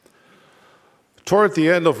Toward the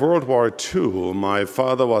end of World War II, my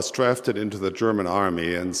father was drafted into the German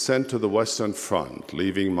army and sent to the Western Front,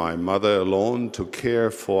 leaving my mother alone to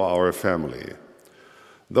care for our family.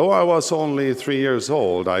 Though I was only 3 years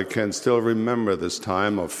old, I can still remember this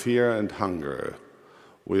time of fear and hunger.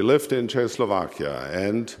 We lived in Czechoslovakia,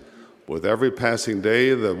 and with every passing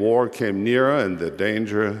day, the war came nearer and the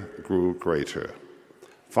danger grew greater.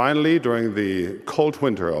 Finally, during the cold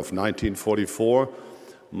winter of 1944,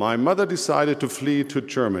 my mother decided to flee to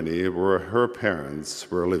Germany, where her parents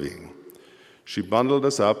were living. She bundled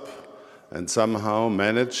us up and somehow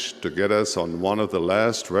managed to get us on one of the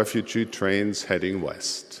last refugee trains heading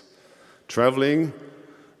west. Traveling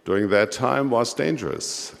during that time was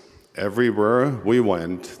dangerous. Everywhere we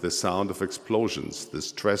went, the sound of explosions,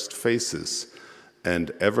 distressed faces,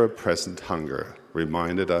 and ever-present hunger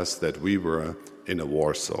reminded us that we were in a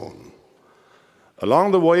war zone.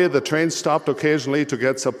 Along the way, the train stopped occasionally to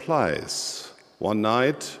get supplies. One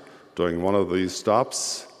night, during one of these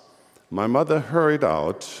stops, my mother hurried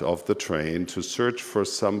out of the train to search for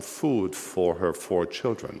some food for her 4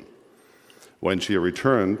 children. When she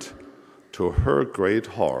returned, to her great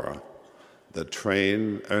horror, the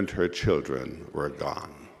train and her children were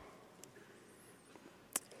gone.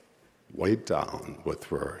 Weighed down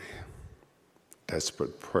with worry,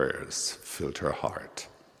 desperate prayers filled her heart.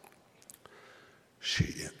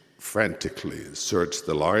 She frantically searched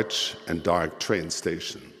the large and dark train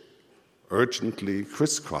station, urgently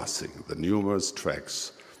crisscrossing the numerous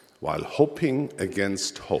tracks while hoping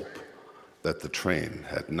against hope that the train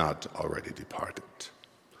had not already departed.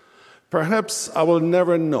 Perhaps I will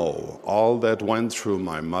never know all that went through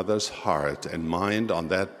my mother's heart and mind on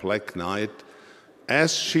that black night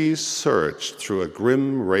as she searched through a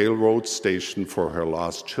grim railroad station for her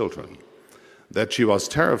lost children. That she was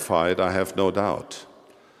terrified, I have no doubt.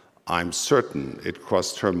 I'm certain it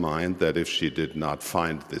crossed her mind that if she did not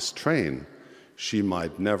find this train, she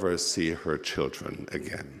might never see her children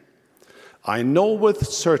again. I know with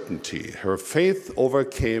certainty her faith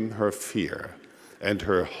overcame her fear, and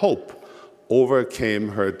her hope overcame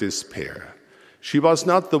her despair. She was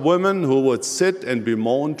not the woman who would sit and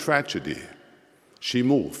bemoan tragedy. She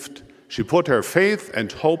moved. She put her faith and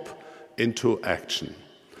hope into action.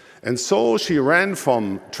 And so she ran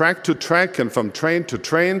from track to track and from train to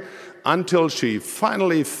train until she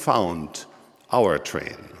finally found our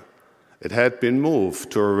train. It had been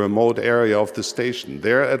moved to a remote area of the station.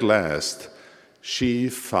 There at last, she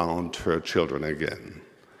found her children again.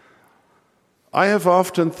 I have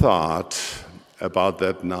often thought about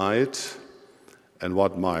that night and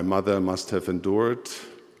what my mother must have endured.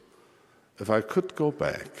 If I could go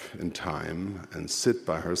back in time and sit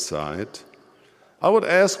by her side, I would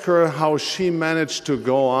ask her how she managed to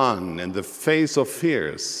go on in the face of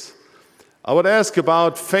fears. I would ask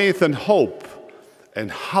about faith and hope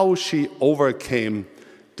and how she overcame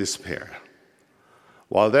despair.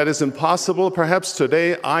 While that is impossible, perhaps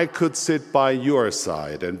today I could sit by your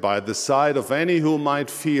side and by the side of any who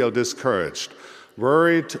might feel discouraged,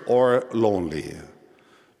 worried, or lonely.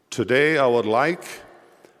 Today I would like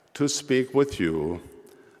to speak with you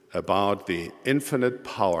about the infinite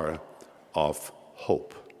power of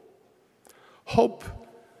hope. Hope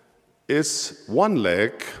is one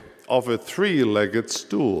leg of a 3-legged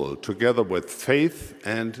stool, together with faith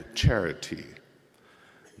and charity.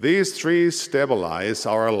 These 3 stabilize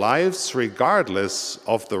our lives regardless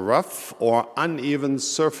of the rough or uneven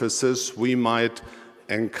surfaces we might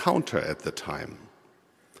encounter at the time.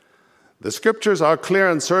 The scriptures are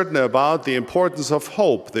clear and certain about the importance of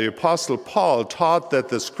hope. The Apostle Paul taught that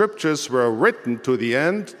the scriptures were written to the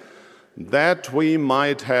end that we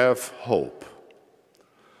might have hope.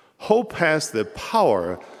 Hope has the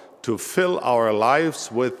power to fill our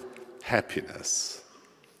lives with happiness.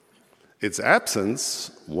 Its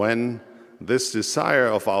absence, when this desire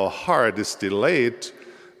of our heart is delayed,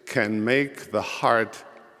 can make the heart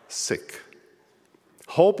sick.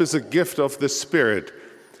 Hope is a gift of the Spirit.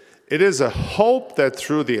 It is a hope that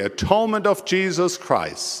through the atonement of Jesus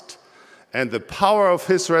Christ and the power of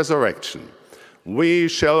his resurrection, we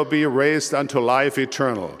shall be raised unto life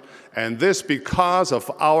eternal, and this because of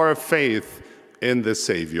our faith in the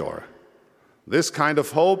Savior. This kind of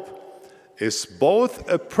hope is both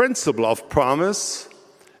a principle of promise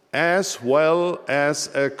as well as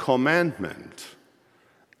a commandment.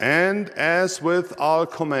 And as with all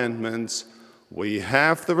commandments, we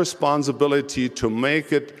have the responsibility to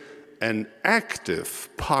make it an active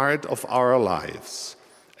part of our lives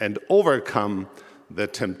and overcome the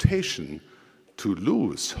temptation to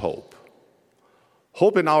lose hope.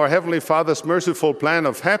 Hope in our Heavenly Father's merciful plan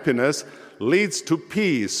of happiness leads to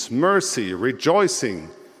peace, mercy, rejoicing,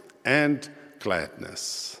 and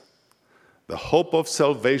gladness. The hope of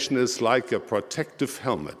salvation is like a protective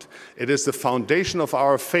helmet. It is the foundation of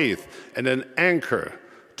our faith and an anchor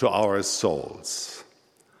to our souls.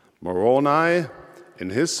 Moroni, in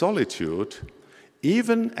his solitude,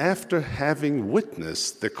 even after having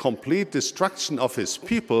witnessed the complete destruction of his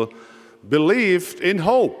people, believed in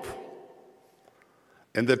hope.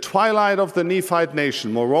 In the twilight of the Nephite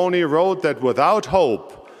nation, Moroni wrote that without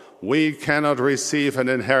hope, we cannot receive an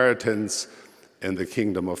inheritance in the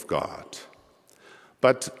kingdom of God.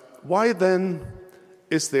 But why then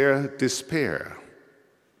is there despair?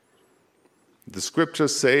 The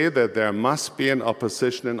scriptures say that there must be an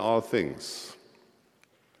opposition in all things.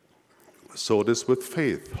 So it is with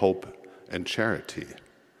faith, hope, and charity.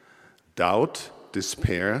 Doubt,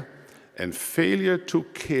 despair, and failure to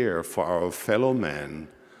care for our fellow man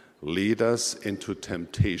lead us into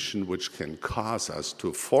temptation, which can cause us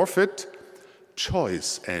to forfeit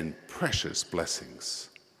choice and precious blessings.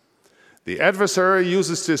 The adversary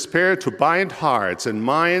uses despair to bind hearts and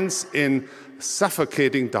minds in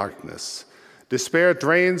suffocating darkness. Despair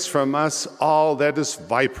drains from us all that is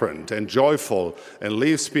vibrant and joyful and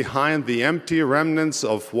leaves behind the empty remnants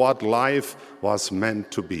of what life was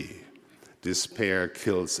meant to be. Despair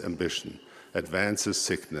kills ambition, advances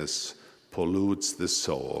sickness, pollutes the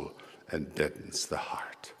soul, and deadens the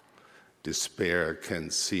heart. Despair can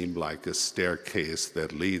seem like a staircase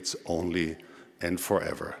that leads only and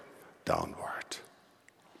forever downward.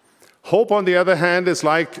 Hope, on the other hand, is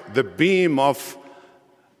like the beam of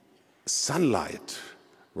sunlight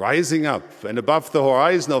rising up and above the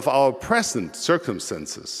horizon of our present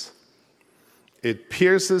circumstances. It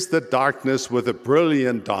pierces the darkness with a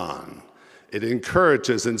brilliant dawn. It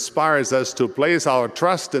encourages, inspires us to place our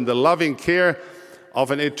trust in the loving care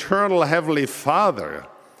of an eternal Heavenly Father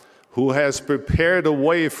who has prepared a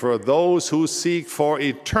way for those who seek for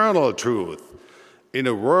eternal truth in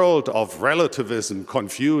a world of relativism,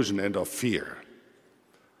 confusion, and of fear.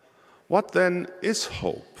 What then is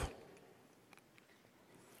hope?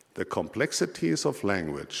 The complexities of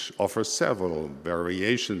language offer several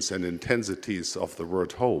variations and intensities of the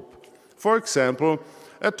word hope. For example,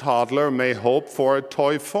 a toddler may hope for a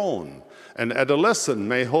toy phone. An adolescent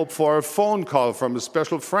may hope for a phone call from a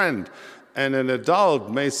special friend. And an adult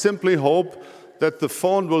may simply hope that the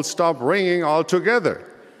phone will stop ringing altogether.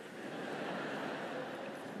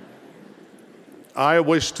 I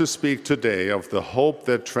wish to speak today of the hope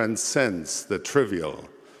that transcends the trivial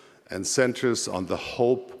and centers on the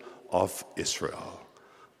hope of Israel,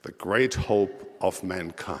 the great hope of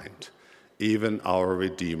mankind, even our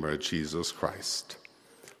Redeemer, Jesus Christ.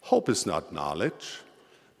 Hope is not knowledge,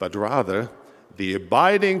 but rather the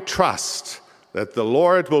abiding trust that the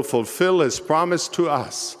Lord will fulfill his promise to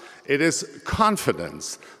us. It is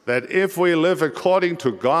confidence that if we live according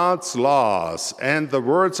to God's laws and the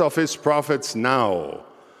words of his prophets now,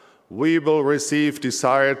 we will receive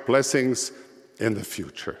desired blessings in the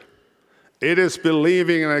future. It is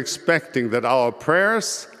believing and expecting that our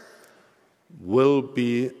prayers will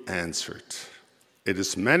be answered. It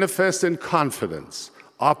is manifest in confidence,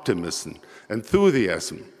 optimism,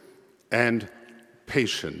 enthusiasm, and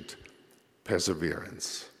patient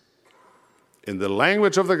perseverance. In the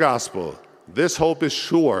language of the gospel, this hope is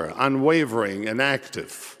sure, unwavering, and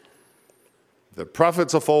active. The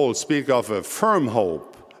prophets of old speak of a firm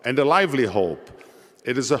hope and a lively hope.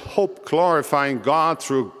 It is a hope glorifying God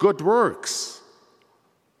through good works.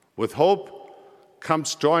 With hope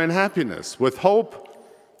comes joy and happiness. With hope,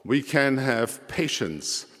 we can have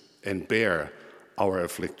patience and bear our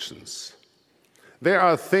afflictions. There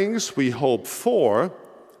are things we hope for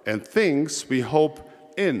and things we hope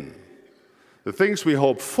in. The things we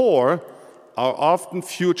hope for are often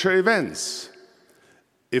future events.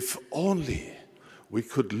 If only we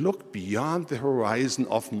could look beyond the horizon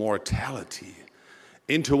of mortality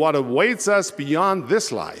into what awaits us beyond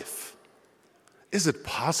this life. Is it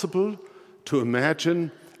possible to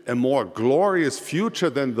imagine a more glorious future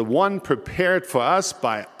than the one prepared for us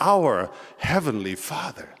by our Heavenly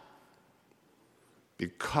Father?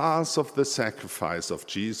 Because of the sacrifice of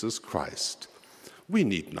Jesus Christ, we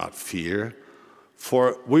need not fear,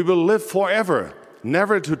 for we will live forever,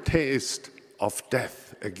 never to taste of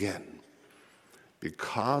death again.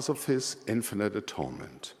 Because of his infinite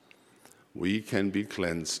atonement, we can be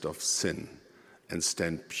cleansed of sin and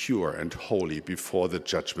stand pure and holy before the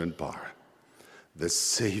judgment bar. The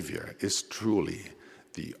Savior is truly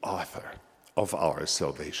the author of our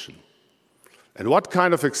salvation. And what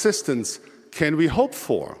kind of existence can we hope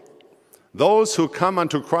for? Those who come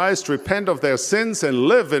unto Christ, repent of their sins, and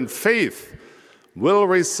live in faith will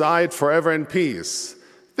reside forever in peace.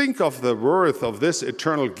 Think of the worth of this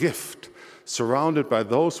eternal gift. surrounded by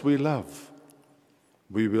those we love,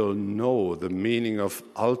 we will know the meaning of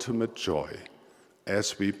ultimate joy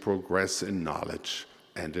as we progress in knowledge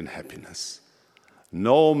and in happiness.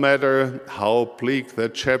 No matter how bleak the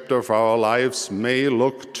chapter of our lives may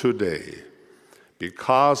look today,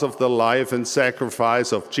 because of the life and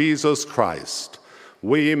sacrifice of Jesus Christ,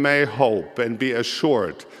 we may hope and be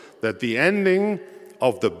assured that the ending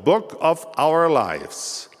of the book of our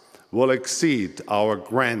lives will exceed our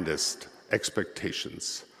grandest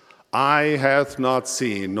expectations. Eye hath not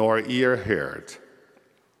seen, nor ear heard,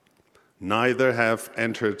 neither have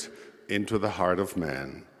entered into the heart of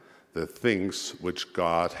man the things which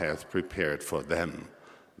God hath prepared for them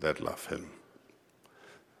that love him.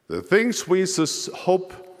 The things we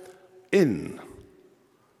hope in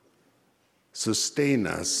sustain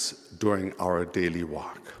us during our daily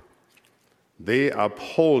walk. They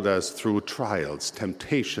uphold us through trials,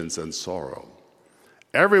 temptations, and sorrow.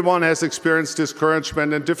 Everyone has experienced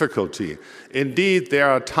discouragement and difficulty. Indeed, there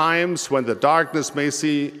are times when the darkness may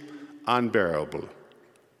seem unbearable.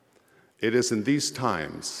 It is in these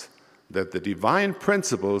times that the divine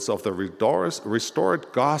principles of the restored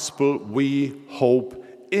gospel we hope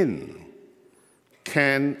in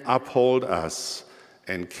can uphold us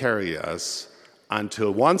and carry us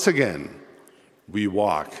until once again we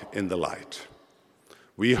walk in the light.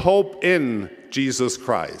 We hope in Jesus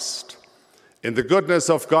Christ, in the goodness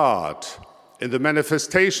of God, in the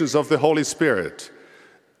manifestations of the Holy Spirit,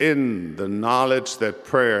 in the knowledge that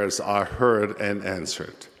prayers are heard and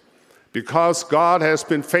answered. Because God has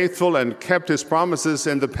been faithful and kept his promises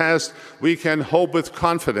in the past, we can hope with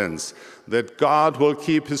confidence that God will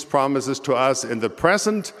keep his promises to us in the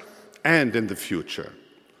present and in the future.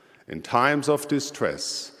 In times of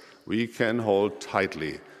distress, we can hold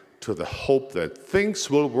tightly to the hope that things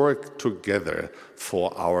will work together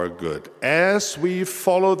for our good as we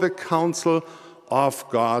follow the counsel of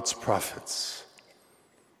God's prophets.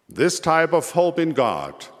 This type of hope in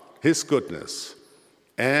God, his goodness,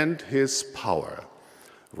 and his power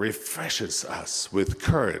refreshes us with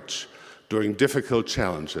courage during difficult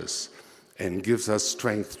challenges and gives us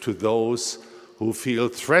strength to those who feel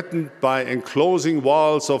threatened by enclosing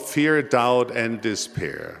walls of fear, doubt, and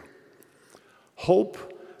despair. Hope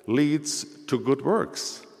leads to good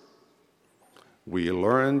works. We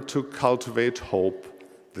learn to cultivate hope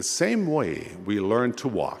the same way we learn to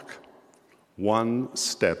walk, one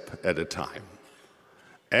step at a time.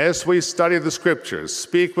 As we study the Scriptures,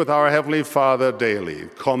 speak with our Heavenly Father daily,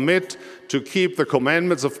 commit to keep the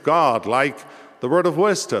commandments of God, like the word of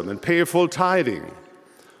wisdom, and pay full tithing,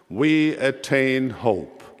 we attain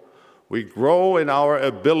hope. We grow in our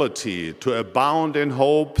ability to abound in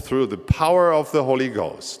hope through the power of the Holy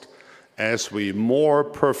Ghost as we more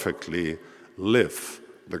perfectly live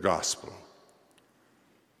the gospel.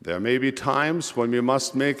 There may be times when we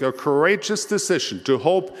must make a courageous decision to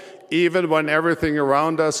hope even when everything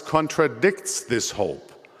around us contradicts this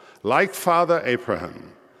hope. Like Father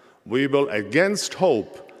Abraham, we will, against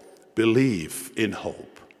hope, believe in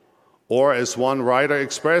hope. Or as one writer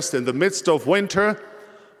expressed, in the midst of winter,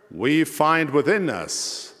 we find within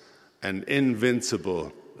us an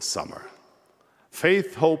invincible summer.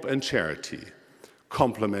 Faith, hope, and charity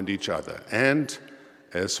complement each other, and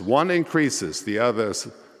as one increases, the others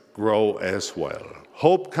grow as well.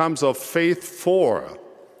 Hope comes of faith, for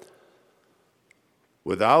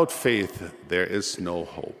without faith there is no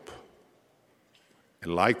hope.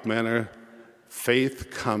 In like manner,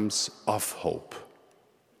 faith comes of hope.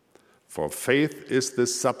 For faith is the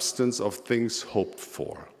substance of things hoped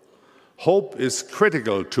for. Hope is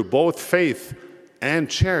critical to both faith and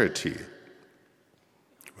charity.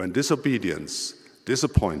 When disobedience,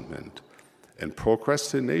 disappointment, and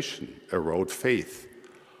procrastination erode faith,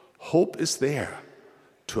 hope is there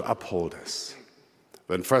to uphold us.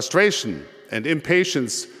 When frustration and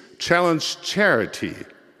impatience challenge charity,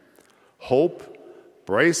 hope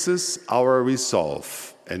braces our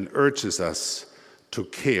resolve and urges us to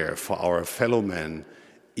care for our fellow men,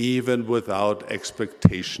 even without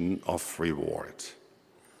expectation of reward.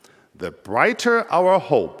 The brighter our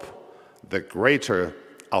hope, the greater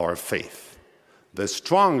our faith. The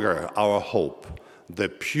stronger our hope, the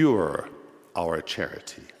purer our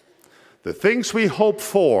charity. The things we hope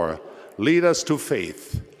for lead us to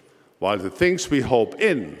faith, while the things we hope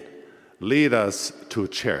in lead us to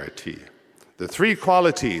charity. The three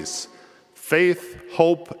qualities, faith,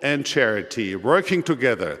 hope, and charity, working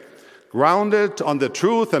together, grounded on the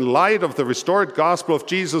truth and light of the restored gospel of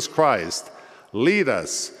Jesus Christ, lead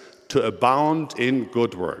us to abound in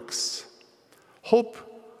good works. Hope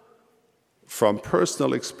from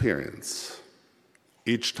personal experience.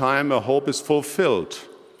 Each time a hope is fulfilled,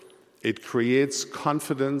 It creates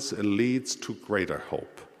confidence and leads to greater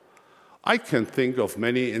hope. I can think of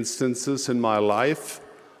many instances in my life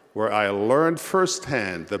where I learned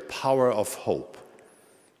firsthand the power of hope.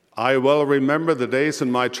 I well remember the days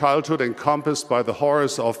in my childhood encompassed by the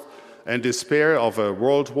horrors and despair of a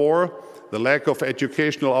world war, the lack of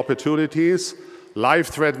educational opportunities,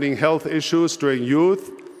 life-threatening health issues during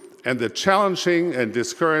youth, and the challenging and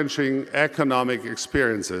discouraging economic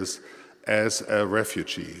experiences as a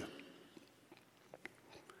refugee.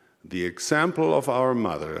 The example of our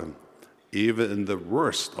mother, even in the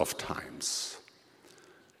worst of times,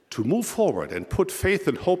 to move forward and put faith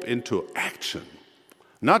and hope into action,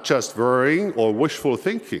 not just worrying or wishful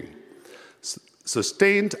thinking,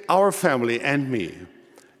 sustained our family and me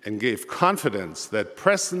and gave confidence that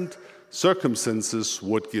present circumstances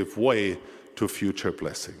would give way to future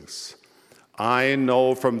blessings. I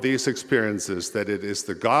know from these experiences that it is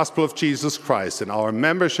the gospel of Jesus Christ and our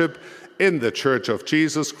membership in the Church of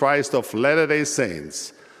Jesus Christ of Latter-day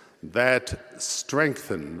Saints that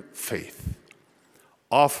strengthen faith,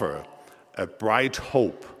 offer a bright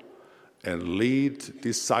hope, and lead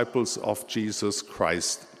disciples of Jesus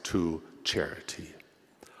Christ to charity.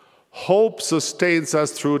 Hope sustains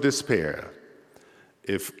us through despair.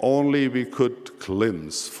 If only we could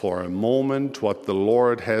glimpse for a moment what the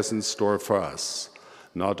Lord has in store for us,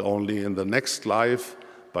 not only in the next life,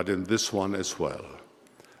 but in this one as well.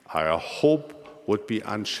 Our hope would be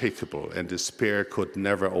unshakable, and despair could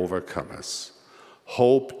never overcome us.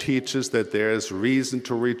 Hope teaches that there is reason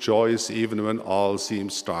to rejoice even when all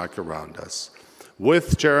seems dark around us.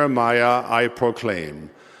 With Jeremiah, I proclaim,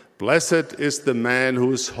 "Blessed is the man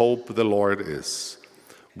whose hope the Lord is."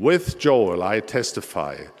 With Joel, I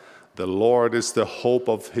testify, "The Lord is the hope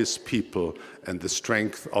of his people and the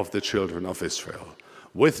strength of the children of Israel."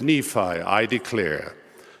 With Nephi, I declare,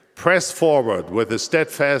 "Press forward with the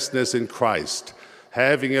steadfastness in Christ,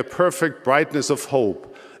 having a perfect brightness of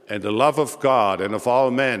hope and the love of God and of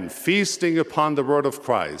all men, feasting upon the word of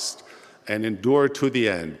Christ, and endure to the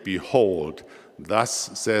end. Behold,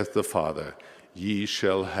 thus saith the Father, ye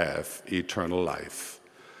shall have eternal life."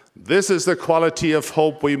 This is the quality of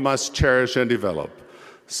hope we must cherish and develop.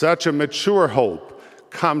 Such a mature hope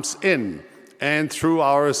comes in and through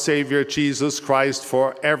our Savior Jesus Christ,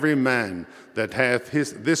 for every man that hath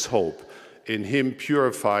this hope in him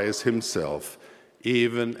purifies himself,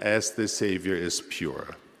 even as the Savior is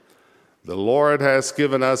pure. The Lord has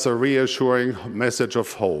given us a reassuring message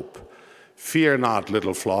of hope. Fear not,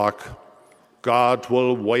 little flock. God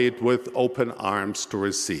will wait with open arms to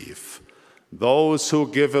receive those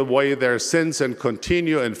who give away their sins and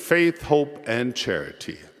continue in faith, hope, and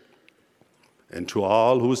charity. And to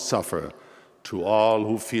all who suffer, to all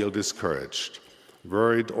who feel discouraged,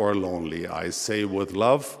 worried, or lonely, I say with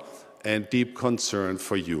love and deep concern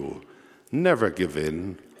for you, never give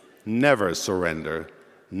in, never surrender,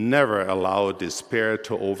 never allow despair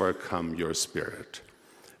to overcome your spirit.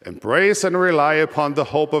 Embrace and rely upon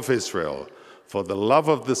the hope of Israel, for the love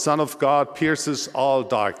of the Son of God pierces all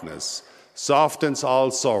darkness, softens all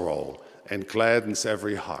sorrow, and gladdens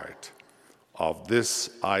every heart. Of this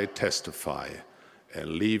I testify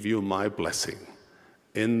and leave you my blessing.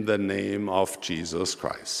 In the name of Jesus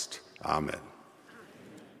Christ. Amen.